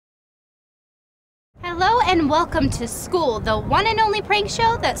Hello and welcome to school, the one and only prank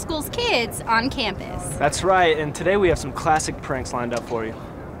show that schools kids on campus. That's right, and today we have some classic pranks lined up for you.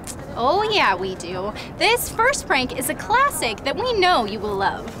 Oh yeah, we do. This first prank is a classic that we know you will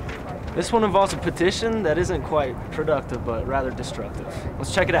love. This one involves a petition that isn't quite productive, but rather destructive.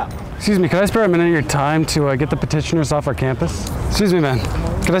 Let's check it out. Excuse me, could I spare a minute of your time to get the petitioners off our campus? Excuse me, man.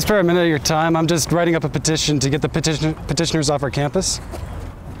 Could I spare a minute of your time? I'm just writing up a petition to get the petitioners off our campus.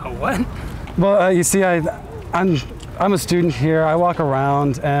 A what? Well, you see, I'm a student here. I walk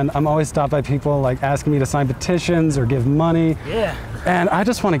around, and I'm always stopped by people like asking me to sign petitions or give money. Yeah. And I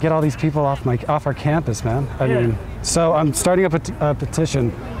just want to get all these people off our campus, man. I mean, so I'm starting up a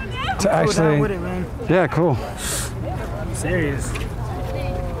petition to actually. Down with it, man. Yeah, cool. I'm serious.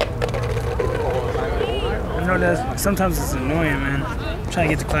 I know that sometimes it's annoying, man. I'm trying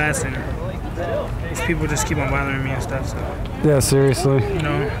to get to class and these people just keep on bothering me and stuff. So. Yeah, seriously. You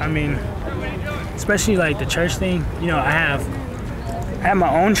know, I mean, especially like the church thing. You know, I have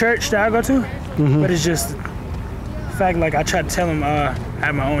my own church that I go to, but it's just the fact like I try to tell them I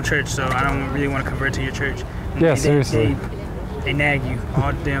have my own church, so I don't really want to convert to your church. And yeah, seriously. They nag you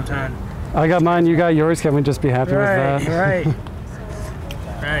all the damn time. I got mine, you got yours. Can we just be happy with that? Right.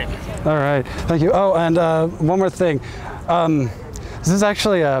 Right. All right. Thank you. Oh, and one more thing. This is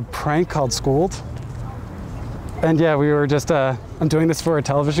actually a prank called Schooled. And yeah, we were just, I'm doing this for a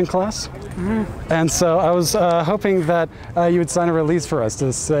television class. And so I was hoping that you would sign a release for us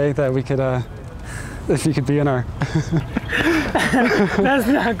to say that we could, if you could be in our... That's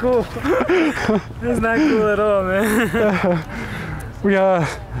not cool. That's not cool at all, man.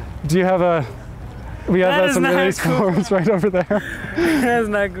 Do you have a... We have some release forms right over there. That's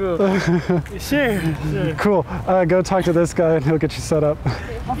not cool. Sure. Cool. Go talk to this guy and he'll get you set up.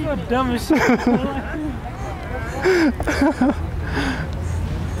 I feel dumb as shit.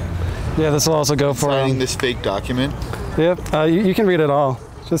 Yeah, this will also go for signing this fake document. Yep. You can read it all.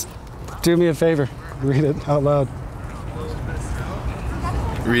 Just do me a favor. Read it out loud.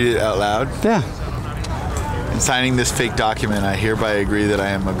 Read it out loud? Yeah. In signing this fake document, I hereby agree that I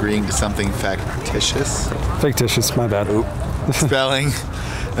am agreeing to something factitious. Fictitious, my bad. Oop. Spelling.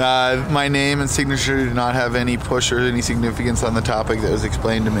 My name and signature do not have any push or any significance on the topic that was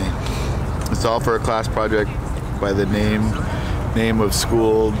explained to me. It's all for a class project by the name of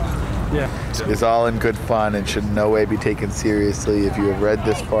Schooled. Yeah. It's all in good fun and should in no way be taken seriously. If you have read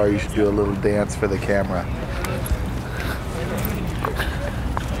this far, you should do a little dance for the camera.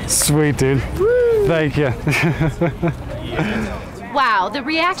 Sweet, dude. Woo! Thank you. Wow, the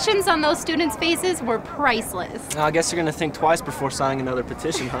reactions on those students' faces were priceless. I guess you're gonna think twice before signing another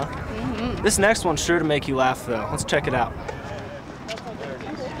petition, huh? This next one's sure to make you laugh, though. Let's check it out.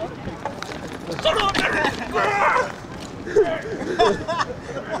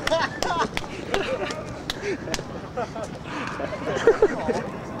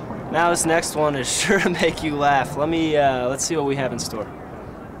 Now this next one is sure to make you laugh. Let's see what we have in store.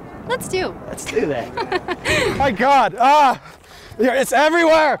 Let's do that. My God! It's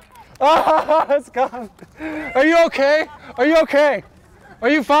everywhere! It's gone. Are you okay? Are you okay? Are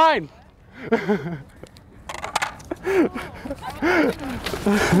you fine?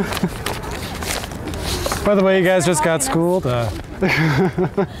 By the way, you guys just got schooled. Get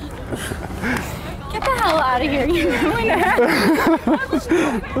the hell out of here, you ruined it.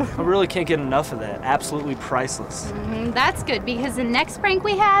 I really can't get enough of that. Absolutely priceless. That's good, because the next prank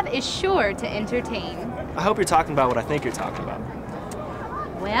we have is sure to entertain. I hope you're talking about what I think you're talking about.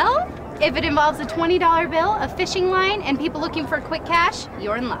 Well, if it involves a $20 bill, a fishing line, and people looking for quick cash,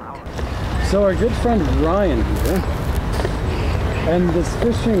 you're in luck. So our good friend Ryan here, and this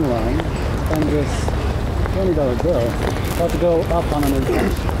fishing line, and this $20 bill, about to go up on an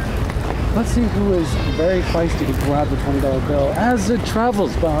adventure. Let's see who is very feisty to grab the $20 bill as it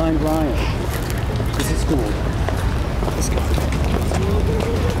travels behind Ryan. This is cool. Let's go.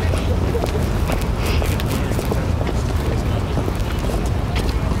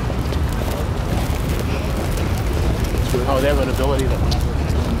 Oh, they have an ability that...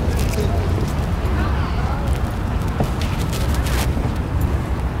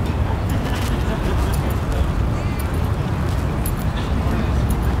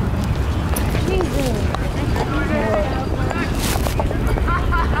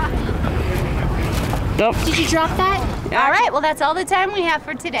 Did you drop that? All right, well, that's all the time we have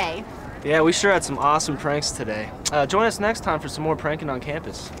for today. Yeah, we sure had some awesome pranks today. Join us next time for some more pranking on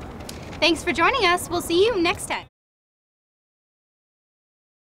campus. Thanks for joining us. We'll see you next time.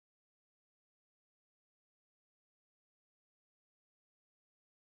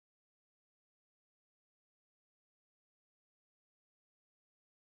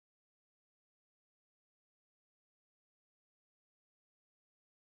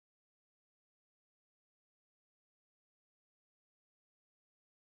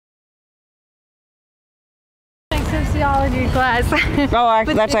 sociology class.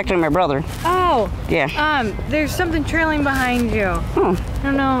 Oh, that's actually my brother. Oh. Yeah. There's something trailing behind you. I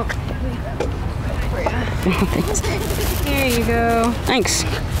don't know. Here you go. Thanks.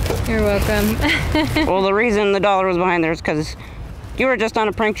 You're welcome. Well, the reason the dollar was behind there is because you were just on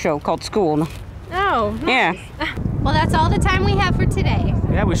a prank show called School. Oh. Nice. Yeah. Well, that's all the time we have for today.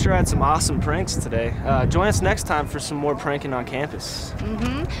 Yeah, we sure had some awesome pranks today. Join us next time for some more pranking on campus.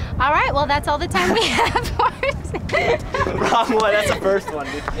 All right, well, that's all the time we have for today. Wrong one, that's the first one,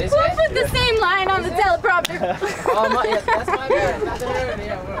 dude. We'll put the same line on the teleprompter. That's my bad.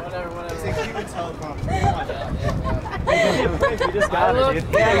 Yeah, whatever. You just got it,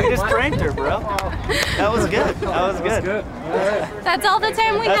 dude. Yeah, you just pranked her, bro. That was good. That was good. That's all the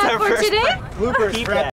time we have for today. Bloopers. Keep that.